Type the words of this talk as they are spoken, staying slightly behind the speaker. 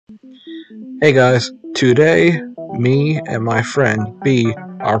Hey guys, today me and my friend B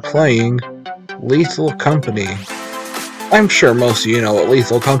are playing Lethal Company. I'm sure most of you know what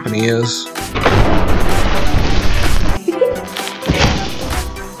Lethal Company is.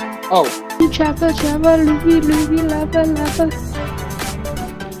 Oh. Chopper, chopper, loopy, lava, lava.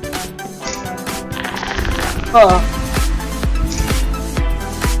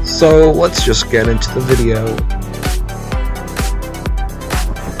 So let's just get into the video.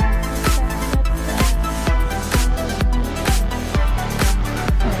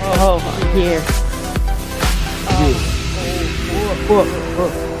 Oh, here.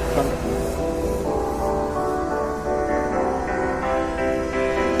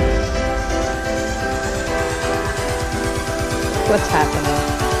 What's happening?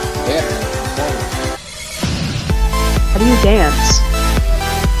 Yeah. How do you dance?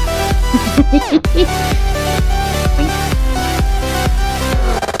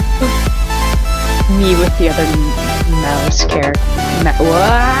 Me with the other mouse character.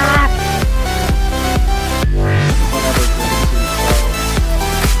 What?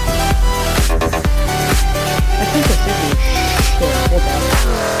 I think this is shit. Hold on.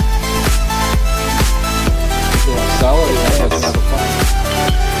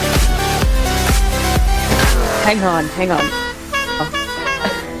 Hang on.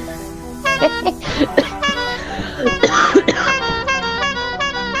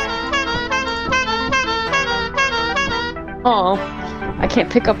 Oh, I can't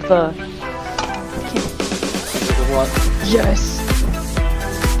pick up the. What? Yes.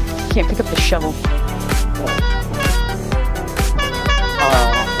 Can't pick up the shovel.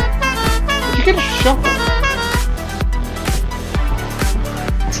 Did you get a shovel?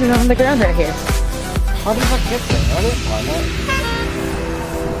 It's on the ground right here. How did that get there? I didn't find that.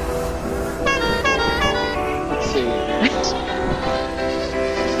 Let's see.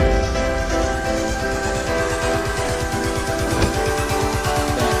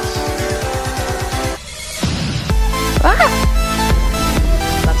 Ah!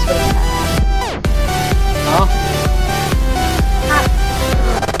 That's what it's at. Huh? Ah!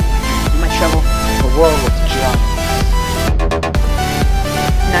 My shovel. The world with giants.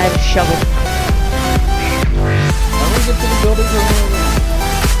 Now I have a shovel. How do we get to the building?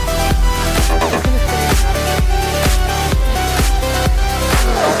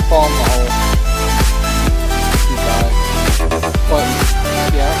 Don't fall in the hole. You die. But,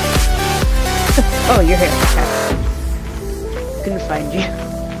 yeah. Oh, you're here. Okay. Couldn't find you.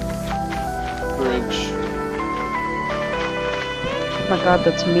 Bridge. Oh my god,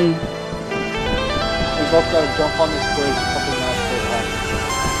 that's me. We both gotta jump on this bridge. Something magical will happen.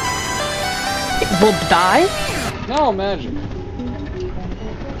 We'll die? No, magic.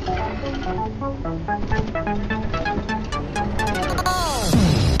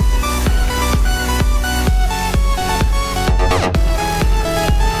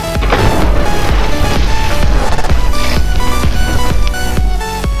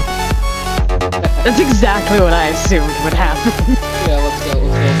 That's exactly what I assumed would happen. Yeah, let's go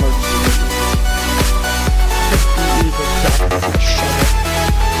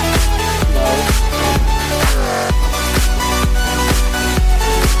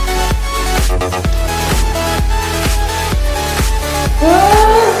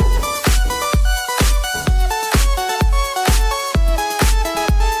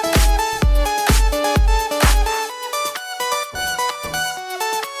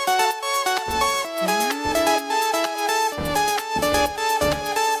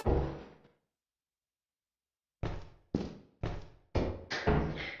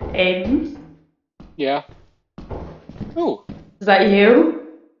Aiden? Yeah. Ooh. Is that you?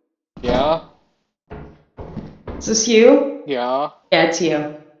 Yeah. Is this you? Yeah. Yeah, it's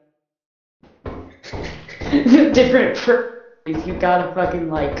you. Different for you got a fucking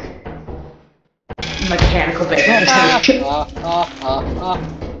like mechanical bit.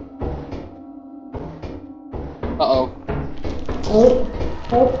 Uh-oh. Oh.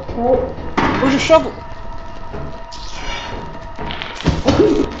 Where's your shovel?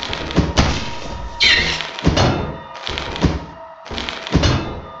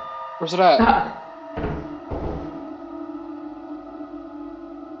 Where's it at?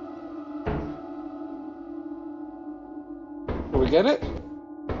 Did we get it?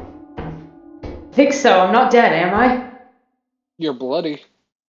 I think so. I'm not dead, am I? You're bloody.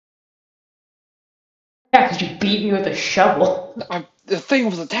 Yeah, because you beat me with a shovel. The thing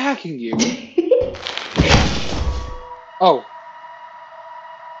was attacking you. Oh.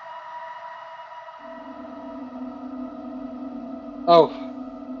 Oh.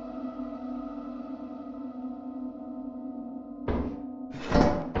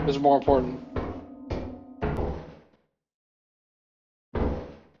 is more important.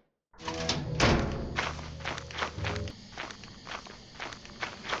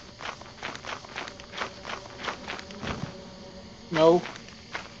 No.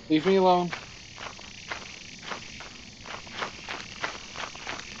 Leave me alone.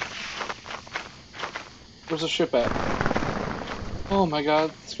 Where's the ship at? Oh my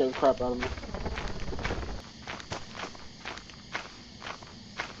god, that scared the crap out of me.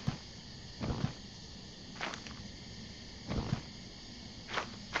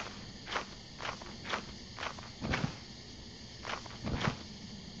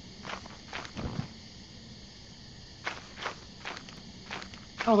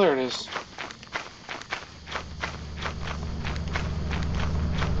 Oh, there it is.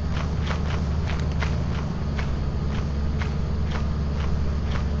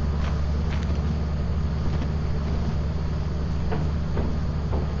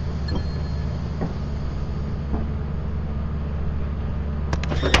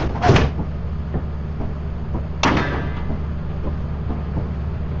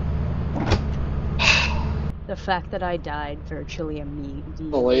 The fact that I died virtually immediately.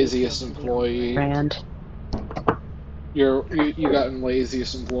 The laziest employee. Brand. You got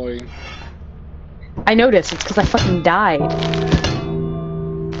laziest employee. I noticed. It's because I fucking died.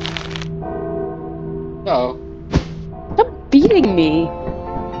 Oh. Stop beating me.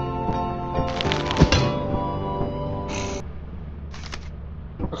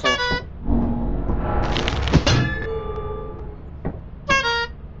 Okay.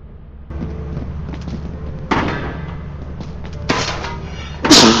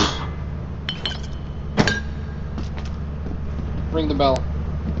 Ring the bell.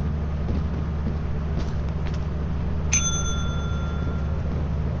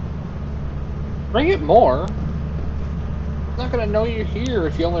 Ring it more. I'm not gonna know you're here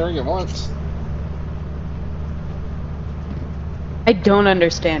if you only ring it once. I don't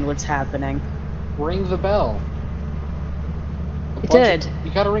understand what's happening. Ring the bell. It did.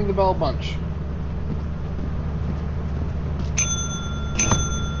 You gotta ring the bell a bunch.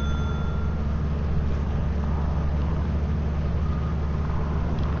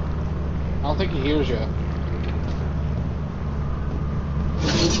 I don't think he hears you.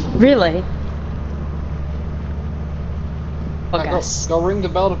 Really? Yeah, go ring the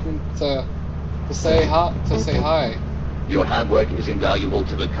bell to say hi. To say hi. Your hard work is invaluable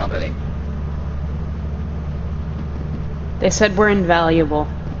to the company. They said we're invaluable.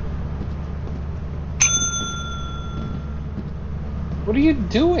 What are you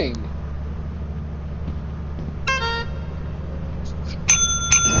doing?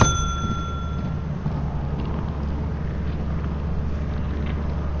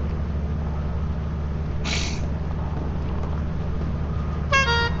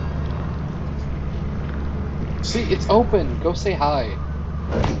 See, it's open. Go say hi.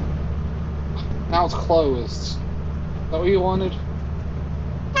 Now it's closed. Is that what you wanted?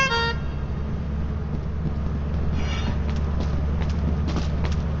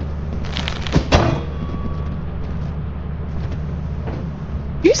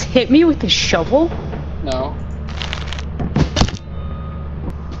 You just hit me with the shovel? No.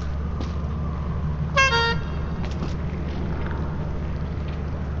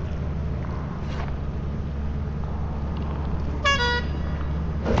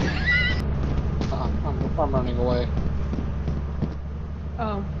 I'm running away.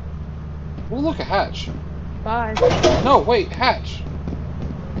 Oh. Oh, look, a hatch. Bye. No, wait, hatch.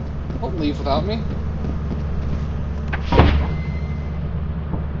 Don't leave without me.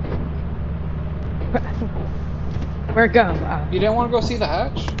 Where go? You didn't want to go see the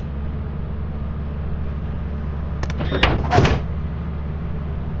hatch?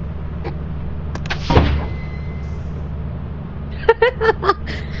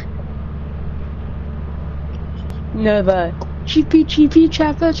 No, the cheepy cheepy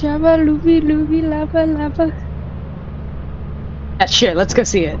chappa chappa loopy loopy lappa lappa. That shit, let's go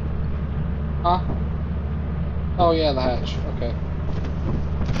see it. Huh? Oh yeah, the hatch. Okay.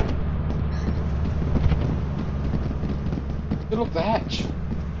 Hey, look, the hatch.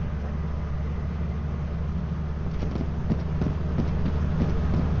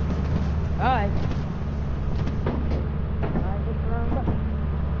 Alright.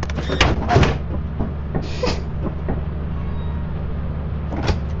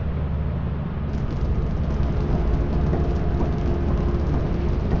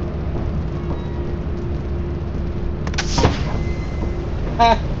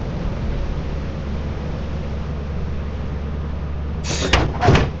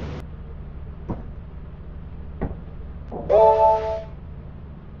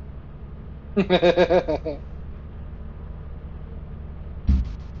 Where'd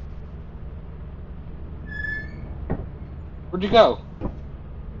you go?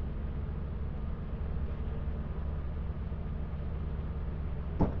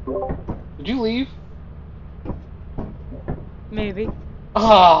 Did you leave? Maybe.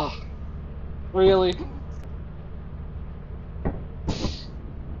 Ah, really?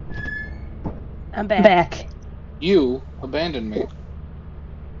 I'm back. You abandoned me.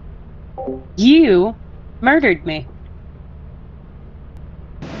 You murdered me.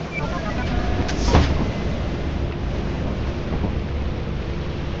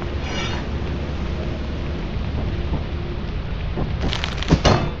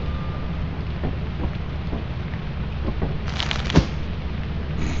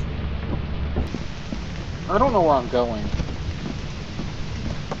 I don't know where I'm going.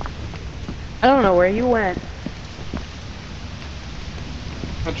 I don't know where you went.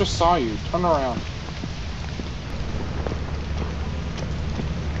 I just saw you. Turn around.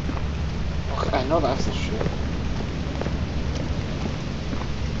 Okay, I know that's the shit.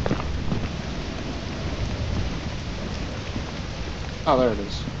 Oh, there it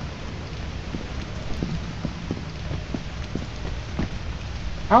is.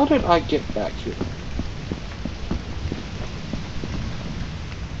 How did I get back here?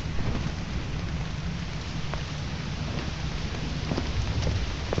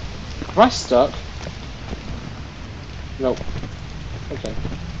 Am I stuck? Nope. Okay.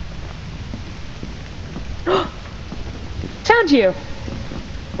 Found you.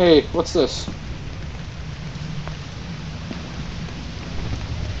 Hey, what's this?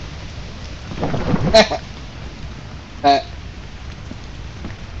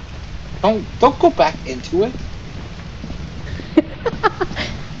 Don't go back into it.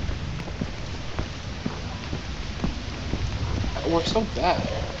 We're so bad.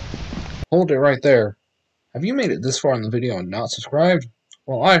 Hold it right there. Have you made it this far in the video and not subscribed?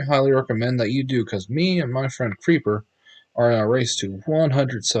 Well, I highly recommend that you do, because me and my friend Creeper are in a race to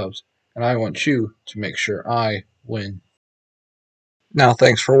 100 subs, and I want you to make sure I win. Now,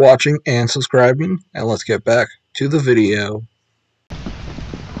 thanks for watching and subscribing, and let's get back to the video.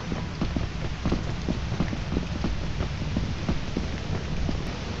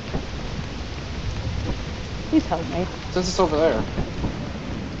 Please help me. Since it's over there,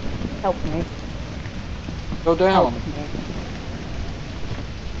 Help me. go down. Help me.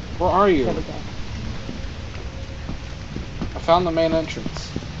 Where are you? There we go. I found the main entrance.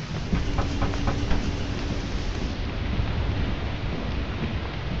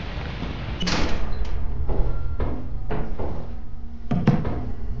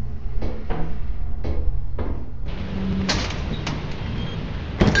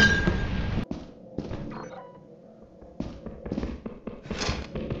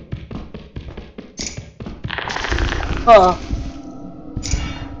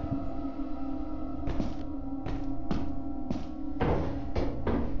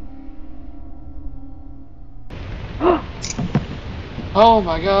 Oh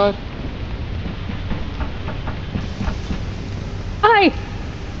my god. Hi!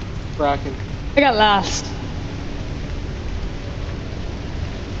 Bracken. I got lost.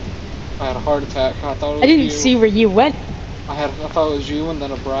 I had a heart attack. I thought it was I didn't you. see where you went. I thought it was you, and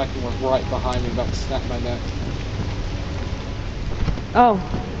then a Bracken was right behind me, about to snap my neck. Oh.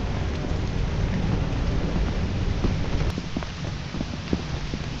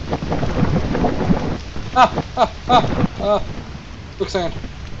 Quicksand.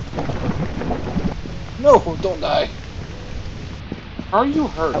 No, don't die. Are you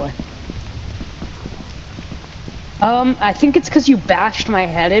hurt? I think it's because you bashed my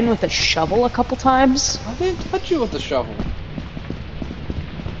head in with a shovel a couple times. I didn't touch you with the shovel.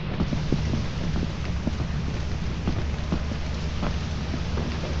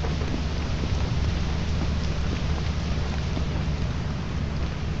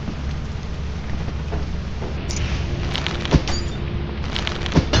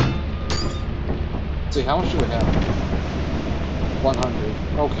 Let's see, how much do we have?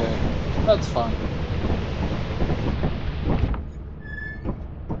 100. Okay, that's fine.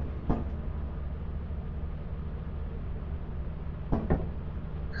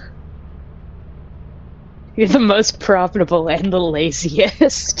 You're the most profitable and the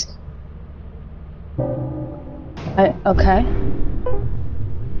laziest. Okay.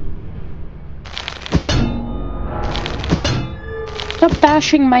 Stop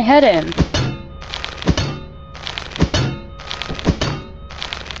bashing my head in.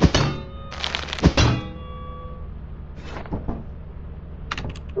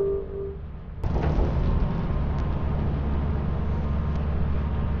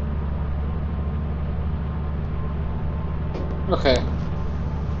 Okay.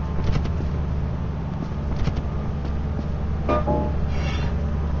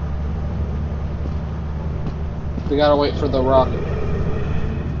 We gotta wait for the rocket.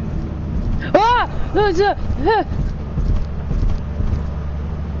 Ah!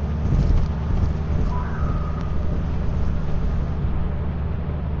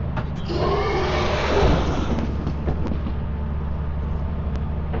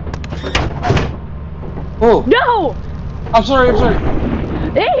 Oh! No! I'm sorry, I'm sorry.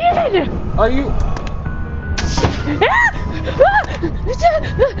 Ian! Are you?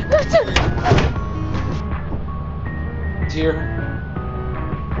 Here.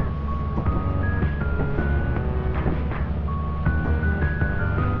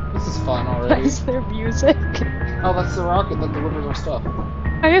 This is fun Why already. is there music? Oh, that's the rocket that delivers our stuff.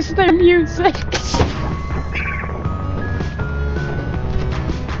 Why is there music?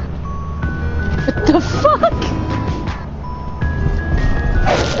 What the fuck?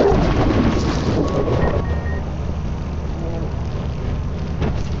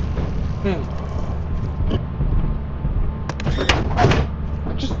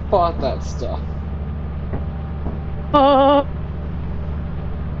 I just bought that stuff.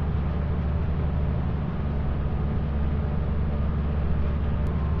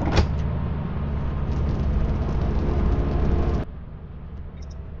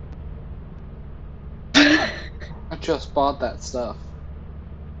 I just bought that stuff.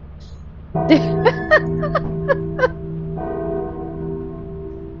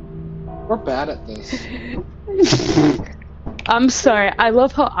 We're bad at this. I'm sorry. I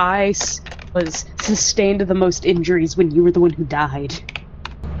love how was sustained the most injuries when you were the one who died.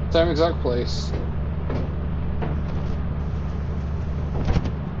 Same exact place.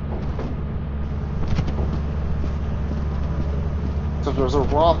 Except there's a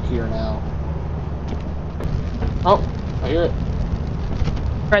rock here now. Oh, I hear it.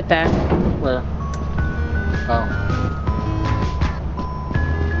 Right there. Where? Oh.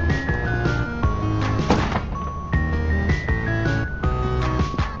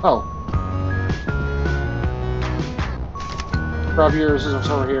 Oh. Grab yours, it's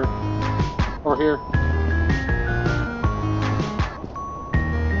over here. Over here.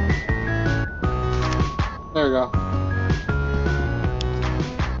 There we go.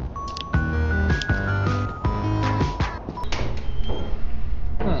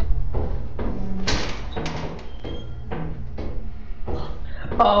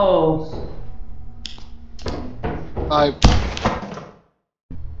 Oh.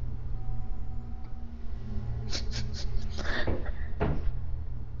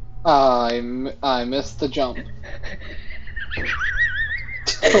 I missed the jump.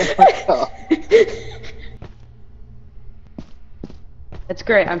 Oh my god. That's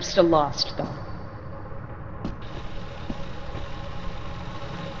great. I'm still lost, though.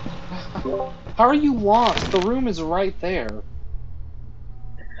 How are you lost? The room is right there.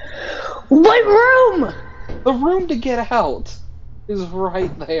 What room? The room to get out is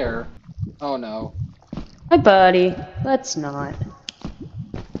right there. Oh no. Hi, buddy. Let's not.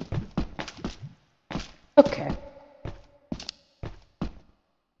 Okay.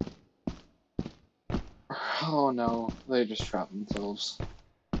 Oh no. They just trapped themselves.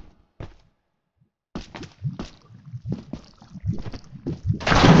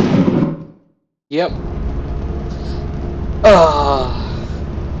 Yep.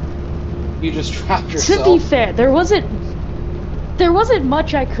 You just trapped yourself. To be fair, there wasn't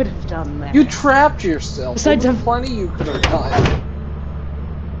much I could have done there. You trapped yourself. Besides There was plenty you could have done.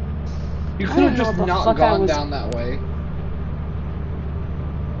 You could have just not gone down that way.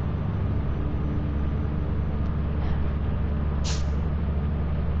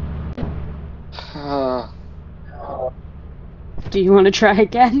 Do you want to try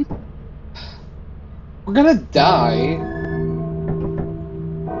again? We're gonna die.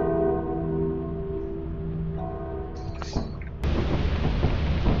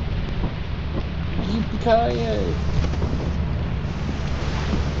 Yippee-ki-yay.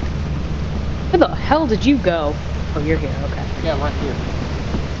 Where the hell did you go? Oh, you're here, okay. Yeah, I'm right here.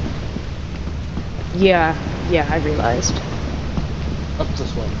 Yeah, I realized. Up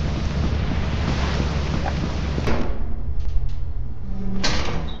this way.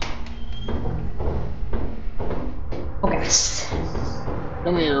 Okay.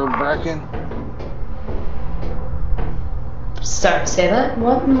 Come here, Bracken. Sorry, say that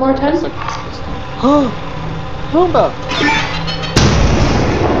one more time? Boomba!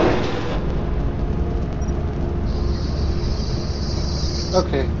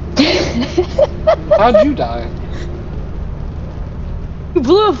 Okay. How'd you die? You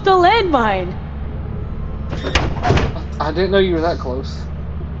blew up the landmine! I didn't know you were that close.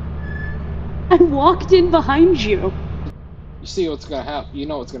 I walked in behind you. You see what's gonna happen. You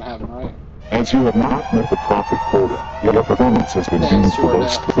know what's gonna happen, right? As you have not met the profit quota, your performance has been deemed Thanks to our below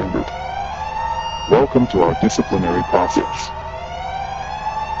death. standard. Welcome to our disciplinary process.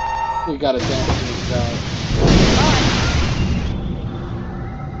 We got a damage to this guy.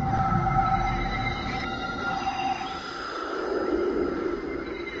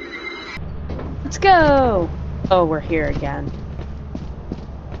 Let's go. Oh, we're here again.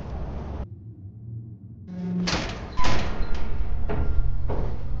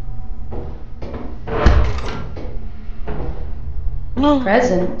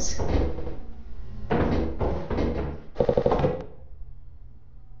 Present.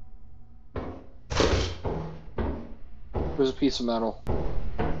 There's a piece of metal.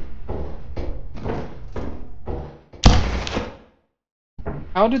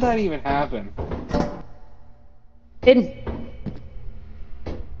 How did that even happen? Aiden.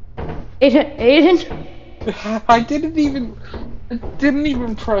 Aiden. I didn't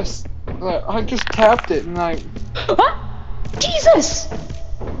even press. I just tapped it and I. What? Jesus!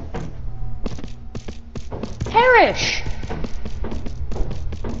 Perish!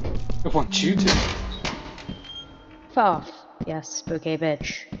 I want you to. F off. Yes, bouquet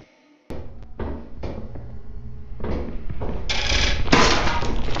bitch.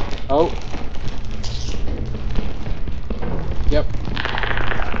 Oh. Yep.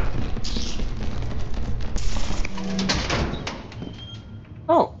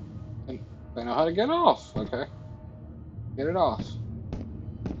 Oh. I know how to get off. Okay. Get it off.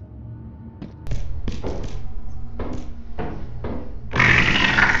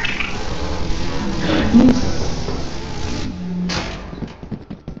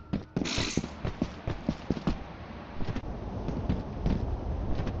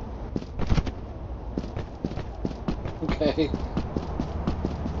 Okay.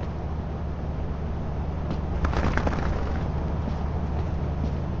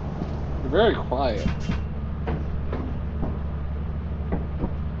 You're very quiet.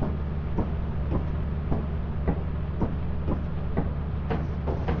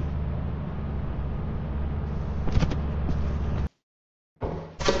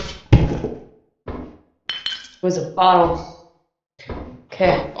 It was a bottle.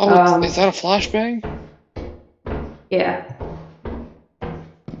 Okay. Oh, is that a flashbang? Yeah.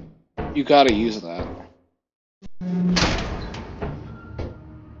 You gotta use that.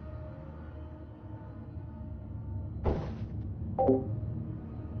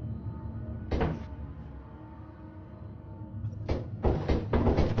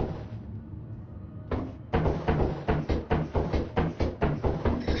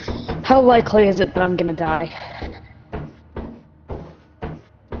 How likely is it that I'm gonna die?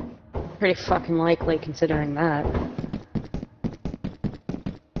 Pretty fucking likely considering that.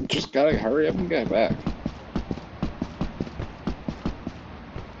 You just gotta hurry up and get back.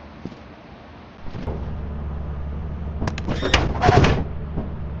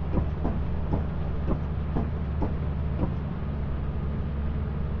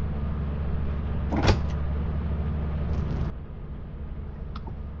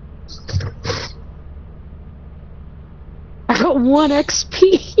 I got 1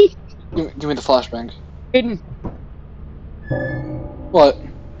 XP! Give me the flashbang. Aiden, What?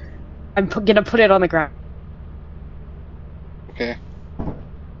 I'm gonna put it on the ground. Okay.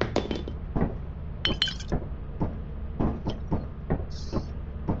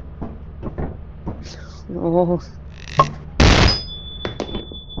 Oh.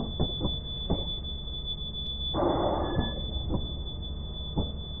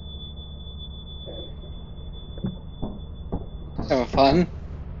 Having fun?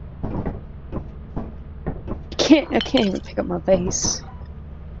 I can't even pick up my base.